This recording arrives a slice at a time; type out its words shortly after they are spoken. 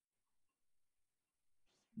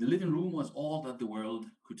The living room was all that the world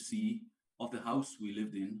could see of the house we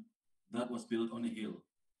lived in that was built on a hill.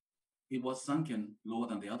 It was sunken lower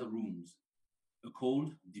than the other rooms, a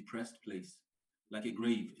cold, depressed place, like a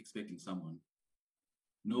grave expecting someone.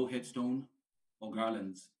 No headstone or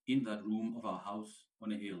garlands in that room of our house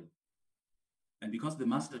on a hill. And because the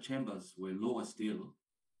master chambers were lower still,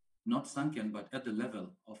 not sunken but at the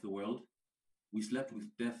level of the world, we slept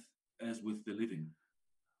with death as with the living.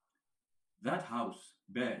 That house,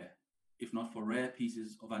 bare, if not for rare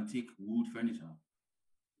pieces of antique wood furniture,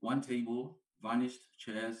 one table, varnished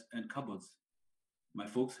chairs, and cupboards my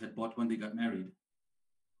folks had bought when they got married,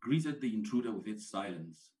 greeted the intruder with its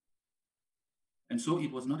silence. And so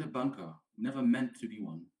it was not a bunker, never meant to be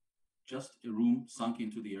one, just a room sunk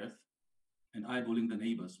into the earth and eyeballing the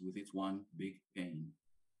neighbors with its one big pain.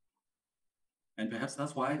 And perhaps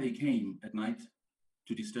that's why they came at night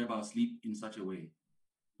to disturb our sleep in such a way,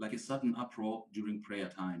 like a sudden uproar during prayer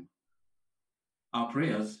time. Our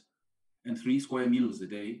prayers and 3 square meals a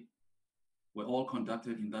day were all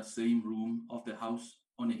conducted in that same room of the house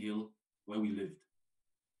on a hill where we lived.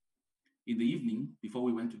 In the evening, before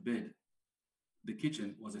we went to bed, the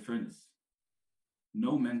kitchen was a furnace.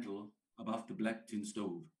 No mantel above the black tin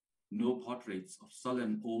stove, no portraits of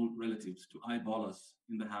sullen old relatives to eyeball us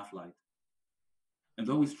in the half-light. And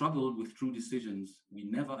though we struggled with true decisions, we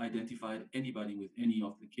never identified anybody with any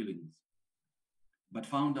of the killings, but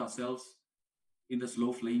found ourselves in the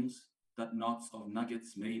slow flames that knots of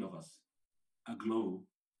nuggets made of us, aglow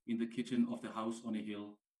in the kitchen of the house on a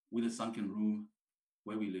hill with a sunken room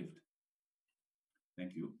where we lived.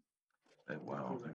 Thank you. Wow.